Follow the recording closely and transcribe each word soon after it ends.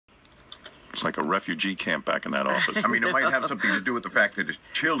It's like a refugee camp back in that office. I mean, it might have something to do with the fact that it's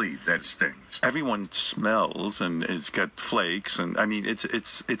chili that stings. Everyone smells, and it's got flakes, and I mean,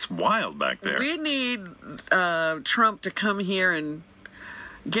 it's wild back there. We need Trump to come here and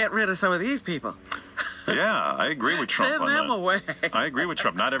get rid of some of these people. Yeah, I agree with Trump Send on them that. away. I agree with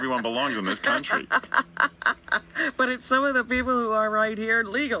Trump. Not everyone belongs in this country. But it's some of the people who are right here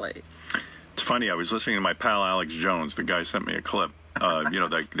legally. It's funny, I was listening to my pal Alex Jones. The guy sent me a clip. You know,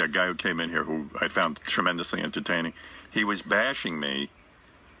 that guy who came in here who I found tremendously entertaining. He was bashing me.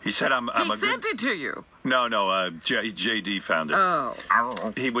 He said I'm He a sent good... it to you. No, JD found it. Oh.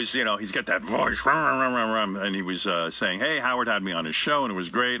 He was, you know, he's got that voice, and he was saying, hey, Howard had me on his show, and it was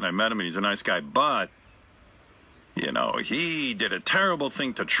great, and I met him, and he's a nice guy, but, you know, he did a terrible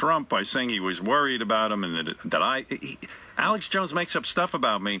thing to Trump by saying he was worried about him, and Alex Jones makes up stuff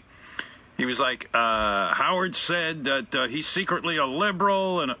about me. He was like, Howard said that he's secretly a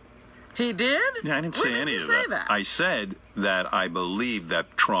liberal, and... He did? Yeah, I didn't say any of that. I said that I believe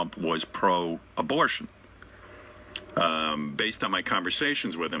that Trump was pro-abortion, based on my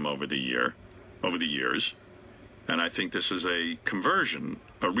conversations with him over the years, and I think this is a conversion,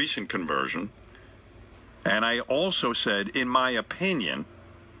 a recent conversion. And I also said, in my opinion,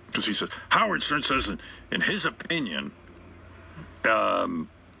 because he said Howard Stern says in his opinion that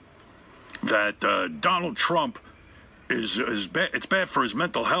Donald Trump is bad. It's bad for his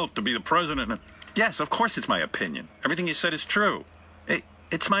mental health to be the president. Yes, of course it's my opinion. Everything you said is true.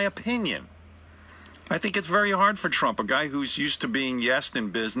 It's my opinion. I think it's very hard for Trump, a guy who's used to being yesed in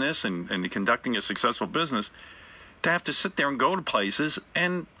business and conducting a successful business, to have to sit there and go to places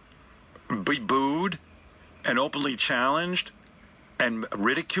and be booed and openly challenged and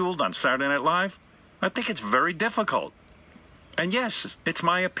ridiculed on Saturday Night Live. I think it's very difficult. And yes, it's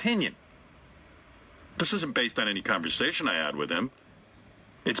my opinion. This isn't based on any conversation I had with him.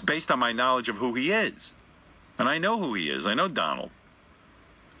 It's based on my knowledge of who he is. And I know who he is. I know Donald.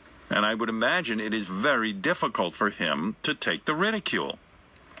 And I would imagine it is very difficult for him to take the ridicule.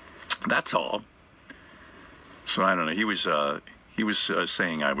 That's all. So I don't know. He was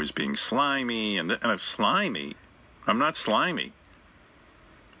saying I was being slimy, and I'm slimy. I'm not slimy.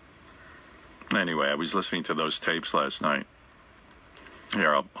 Anyway, I was listening to those tapes last night.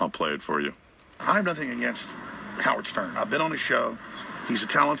 Here, I'll play it for you. I have nothing against Howard Stern. I've been on his show. He's a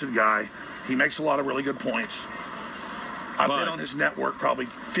talented guy. He makes a lot of really good points. I've been on his network probably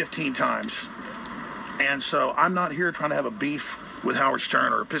 15 times. And so I'm not here trying to have a beef with Howard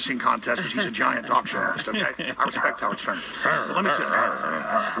Stern or a pissing contest because he's a giant talk show host, okay? I respect Howard Stern. But let me say,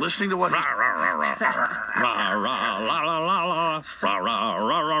 listening to what he's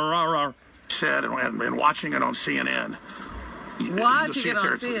said and watching it on CNN. Watching it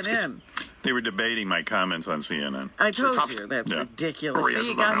on CNN. They were debating my comments on CNN. I told you that's ridiculous.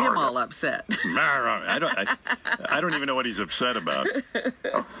 See, you got him all upset. I don't even know what he's upset about.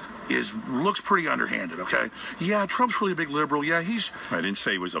 Looks pretty underhanded, okay? Yeah, Trump's really a big liberal. Yeah, I didn't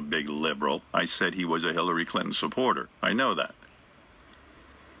say he was a big liberal. I said he was a Hillary Clinton supporter. I know that.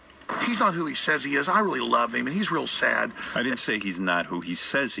 He's not who he says he is. I really love him, and he's real sad. I didn't say he's not who he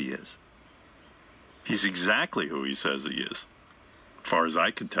says he is. He's exactly who he says he is, as far as I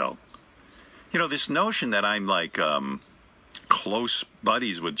could tell. You know, this notion that I'm like close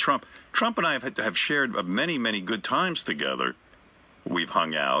buddies with Trump. Trump and I have shared many, many good times together. We've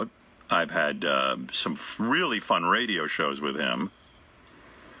hung out. I've had some really fun radio shows with him.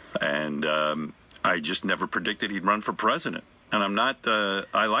 And I just never predicted he'd run for president. And I'm not,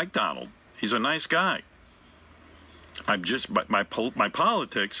 I like Donald. He's a nice guy. But my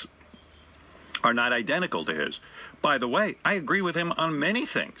politics are not identical to his. By the way, I agree with him on many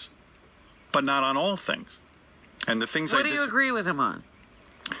things, but not on all things. And the things What do you agree with him on?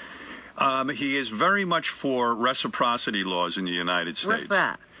 He is very much for reciprocity laws in the United States. What's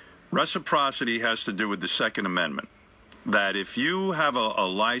that? Reciprocity has to do with the Second Amendment. That if you have a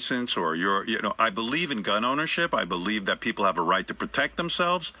license or I believe in gun ownership. I believe that people have a right to protect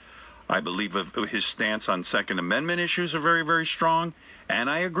themselves. I believe his stance on Second Amendment issues are very, very strong. And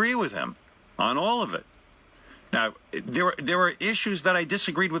I agree with him on all of it. Now, there are issues that I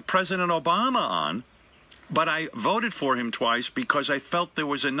disagreed with President Obama on, but I voted for him twice because I felt there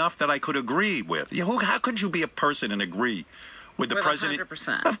was enough that I could agree with. How could you be a person and agree with the president?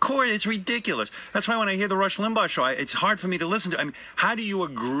 100%. Of course, it's ridiculous. That's why when I hear the Rush Limbaugh show, it's hard for me to listen to. I mean, how do you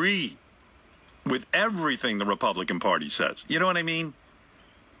agree with everything the Republican Party says? You know what I mean?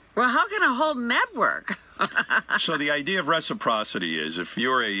 Well, how can a whole network? So the idea of reciprocity is if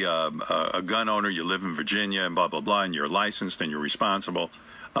you're a gun owner, you live in Virginia and blah, blah, blah, and you're licensed and you're responsible,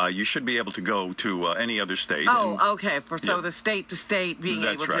 You should be able to go to any other state. Oh, okay. So Yeah. the state to state being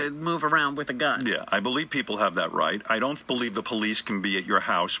That's able to right. move around with a gun. Yeah, I believe people have that right. I don't believe the police can be at your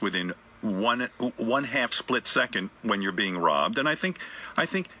house within one half split second when you're being robbed. And I think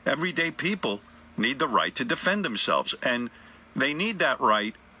everyday people need the right to defend themselves, and they need that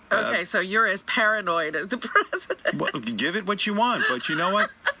right. Okay, so you're as paranoid as the president. Well, give it what you want, but you know what?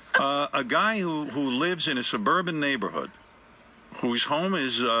 A guy who lives in a suburban neighborhood, whose home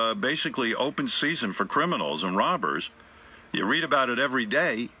is basically open season for criminals and robbers, you read about it every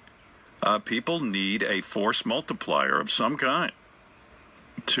day. People need a force multiplier of some kind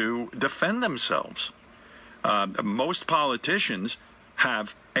to defend themselves. Most politicians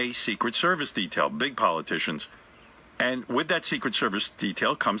have a Secret Service detail, big politicians. And with that Secret Service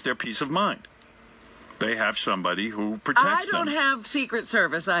detail comes their peace of mind. They have somebody who protects them. I don't have Secret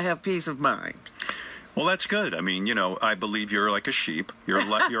Service. I have peace of mind. Well, that's good. I mean, I believe you're like a sheep. You're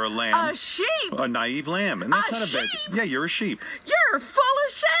a lamb. A sheep? A naive lamb. And that's A not a bad sheep? Yeah, you're a sheep. You're full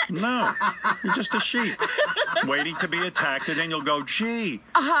of shit. No, you're just a sheep. Waiting to be attacked, and then you'll go, gee,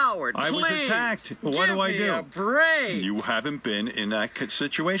 Howard, I was please, attacked. What do I give me do? a break. You haven't been in that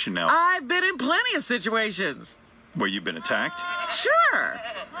situation now. I've been in plenty of situations. Where you've been attacked? Sure.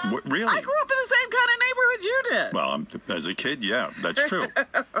 Really? I grew up in the same kind of neighborhood you did. Well, as a kid, yeah, that's true.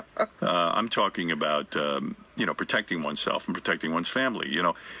 I'm talking about, protecting oneself and protecting one's family.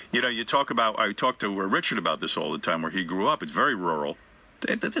 I talk to Richard about this all the time, where he grew up. It's very rural.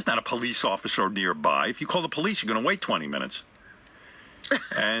 There's not a police officer nearby. If you call the police, you're going to wait 20 minutes.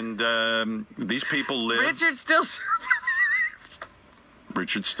 And these people live. Richard still.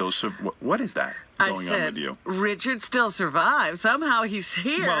 Richard still. What is that going on with you? Richard still survived. Somehow he's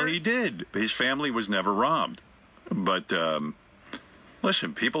here. Well, he did. His family was never robbed. But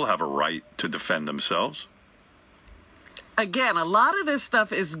listen, people have a right to defend themselves. Again, a lot of this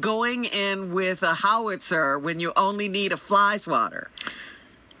stuff is going in with a howitzer when you only need a fly swatter.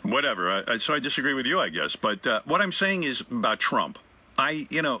 Whatever. So I disagree with you, I guess. But what I'm saying is about Trump.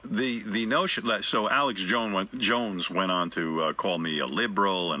 The notion. So Alex Jones went on to call me a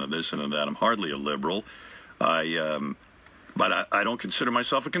liberal and a this and a that. I'm hardly a liberal. But I don't consider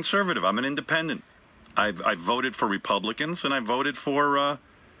myself a conservative. I'm an independent. I voted for Republicans and I voted for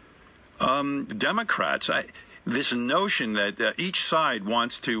Democrats. This notion that each side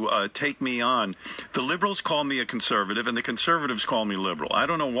wants to take me on. The liberals call me a conservative and the conservatives call me liberal. I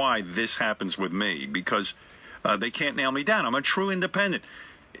don't know why this happens with me, because they can't nail me down. I'm a true independent.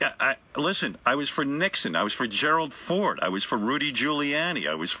 Listen, I was for Nixon. I was for Gerald Ford. I was for Rudy Giuliani.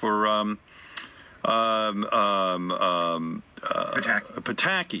 I was for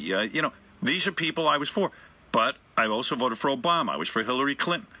Pataki. These are people I was for. But I also voted for Obama. I was for Hillary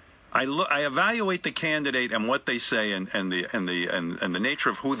Clinton. I evaluate the candidate and what they say and the nature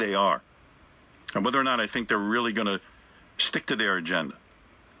of who they are, and whether or not I think they're really going to stick to their agenda.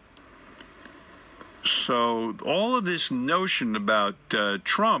 So all of this notion about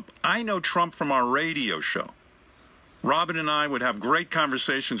Trump, I know Trump from our radio show. Robin and I would have great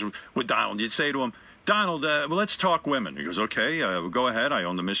conversations with Donald. You'd say to him, Donald, well, let's talk women. He goes, okay, go ahead. I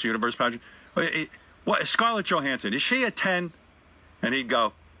own the Miss Universe pageant. What, Scarlett Johansson, is she a 10? And he'd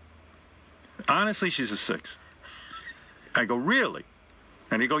go, honestly, she's a 6. I go, really?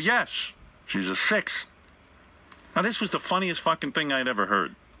 And he'd go, yes, she's a 6. Now, this was the funniest fucking thing I'd ever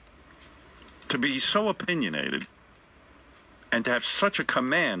heard. To be so opinionated and to have such a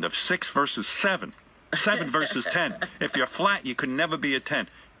command of 6 versus 7, 7 versus 10. If you're flat, you could never be a 10.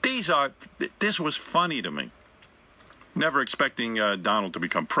 This was funny to me. Never expecting Donald to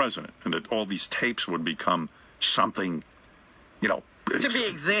become president and that all these tapes would become something, to be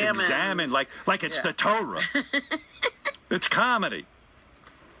examined like it's the Torah. It's comedy.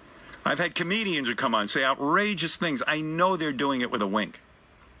 I've had comedians who come on and say outrageous things. I know they're doing it with a wink.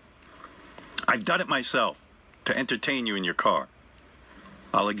 I've done it myself to entertain you in your car.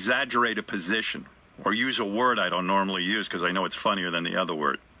 I'll exaggerate a position or use a word I don't normally use because I know it's funnier than the other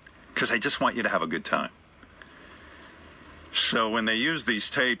word, because I just want you to have a good time. So when they used these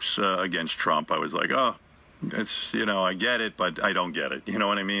tapes against Trump, I was like, oh, it's, I get it, but I don't get it. You know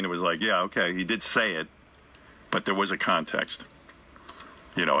what I mean? It was like, yeah, okay, he did say it, but there was a context.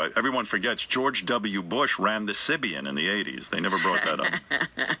 Everyone forgets George W. Bush ran the Sibian in the 80s. They never brought that up.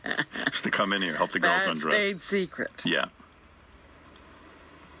 Just to come in here, help the girls that undress. stayed secret. Yeah.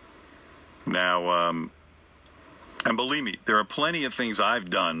 Now, and believe me, there are plenty of things I've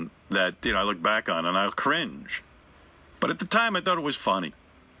done that, I look back on and I'll cringe. But at the time, I thought it was funny.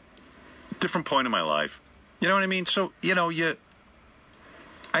 Different point in my life. You know what I mean? So,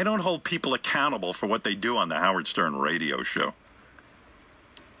 I don't hold people accountable for what they do on the Howard Stern radio show.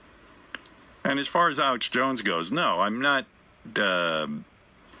 And as far as Alex Jones goes, no, I'm not.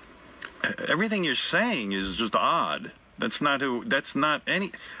 Everything you're saying is just odd. That's not who. That's not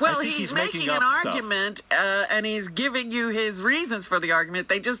any. Well, I think he's making making up an stuff. argument, and he's giving you his reasons for the argument.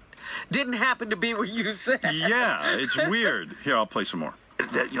 They just didn't happen to be what you said. Yeah, it's weird. Here, I'll play some more.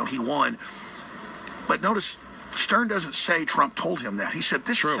 That he won. But notice, Stern doesn't say Trump told him that. He said,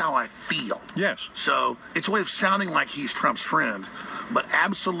 this True. is how I feel. Yes. So it's a way of sounding like he's Trump's friend, but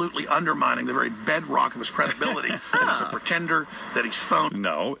absolutely undermining the very bedrock of his credibility that he's a pretender, that he's phony.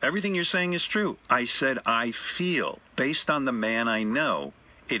 No, everything you're saying is true. I said I feel, based on the man I know,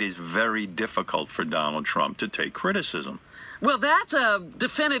 it is very difficult for Donald Trump to take criticism. Well, that's a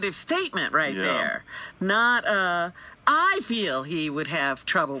definitive statement right there. Not, I feel he would have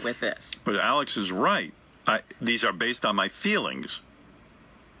trouble with this. But Alex is right. These are based on my feelings.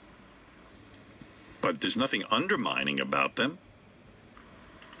 But there's nothing undermining about them.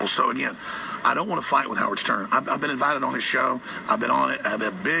 So again, I don't want to fight with Howard Stern. I've been invited on his show. I've been on it. I have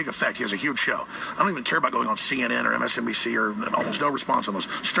a big effect. He has a huge show. I don't even care about going on CNN or MSNBC or almost no response on those.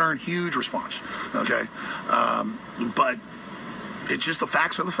 Stern, huge response. Okay, but it's just the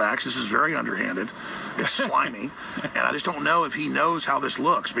facts are the facts. This is very underhanded. It's slimy, and I just don't know if he knows how this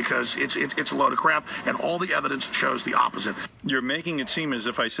looks because it's a load of crap, and all the evidence shows the opposite. You're making it seem as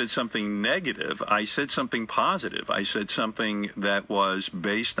if I said something negative. I said something positive. I said something that was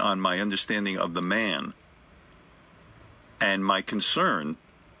based on my understanding of the man and my concern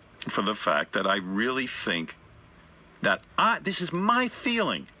for the fact that I really think that this is my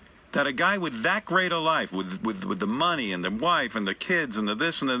feeling. That a guy with that great a life, with the money and the wife and the kids and the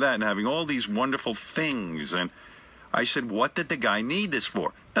this and the that and having all these wonderful things. And I said, what did the guy need this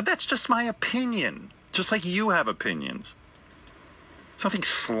for? Now, that's just my opinion, just like you have opinions. There's nothing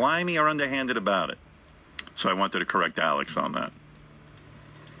slimy or underhanded about it. So I wanted to correct Alex on that.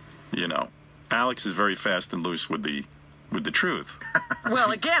 You know, Alex is very fast and loose with the truth.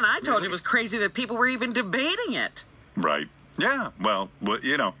 Well, again, I told you it was crazy that people were even debating it. Right. Yeah, well,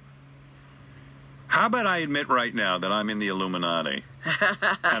 you know. How about I admit right now that I'm in the Illuminati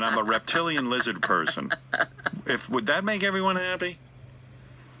and I'm a reptilian lizard person? Would that make everyone happy?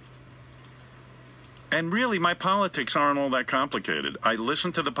 And really, my politics aren't all that complicated. I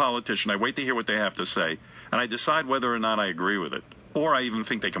listen to the politician, I wait to hear what they have to say, and I decide whether or not I agree with it, or I even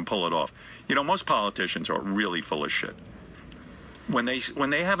think they can pull it off. You know, most politicians are really full of shit. When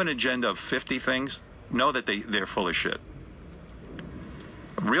they have an agenda of 50 things, know that they're full of shit.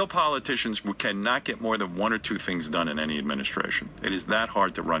 Real politicians cannot get more than 1 or 2 things done in any administration. It is that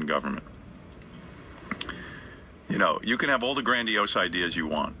hard to run government. You know, you can have all the grandiose ideas you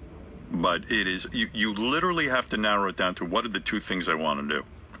want, but it is you literally have to narrow it down to what are the 2 things I want to do.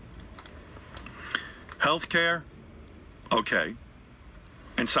 Healthcare, okay,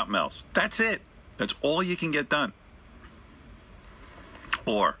 and something else. That's it. That's all you can get done.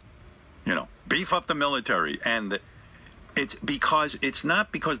 Or, you know, beef up the military and it's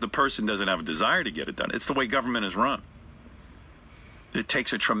not because the person doesn't have a desire to get it done. It's the way government is run. It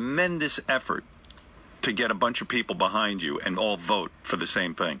takes a tremendous effort to get a bunch of people behind you and all vote for the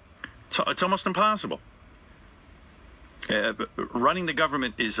same thing. So it's almost impossible. Running the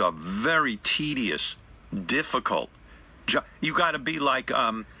government is a very tedious, difficult job. You got to be like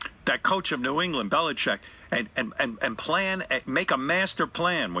that coach of New England, Belichick, and plan, make a master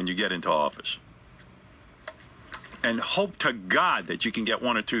plan when you get into office. And hope to God that you can get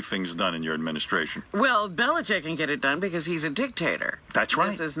 1 or 2 things done in your administration. Well, Belichick can get it done because he's a dictator. That's right.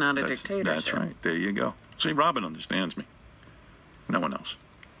 This is not a dictatorship. That's right. There you go. See, Robin understands me. No one else.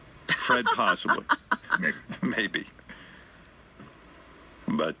 Fred, possibly. Maybe.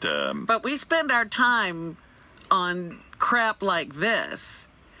 But we spend our time on crap like this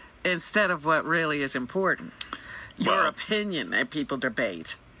instead of what really is important. Your opinion that people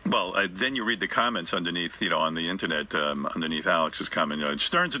debate. Well, then you read the comments underneath, you know, on the internet, underneath Alex's comment.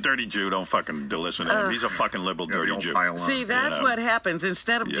 Stern's a dirty Jew. Don't fucking listen to him. He's a fucking liberal dirty Jew. See, that's what happens.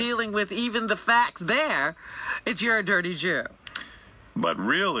 Instead of dealing with even the facts there, it's you're a dirty Jew. But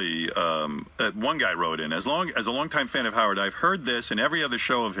really, one guy wrote in, as a longtime fan of Howard, I've heard this in every other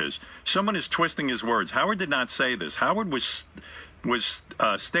show of his. Someone is twisting his words. Howard did not say this. Howard was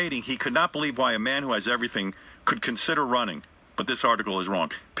stating he could not believe why a man who has everything could consider running. But this article is wrong.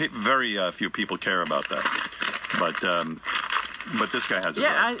 Very few people care about that. But this guy has it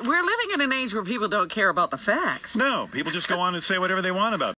right. We're living in an age where people don't care about the facts. No, people just go on and say whatever they want about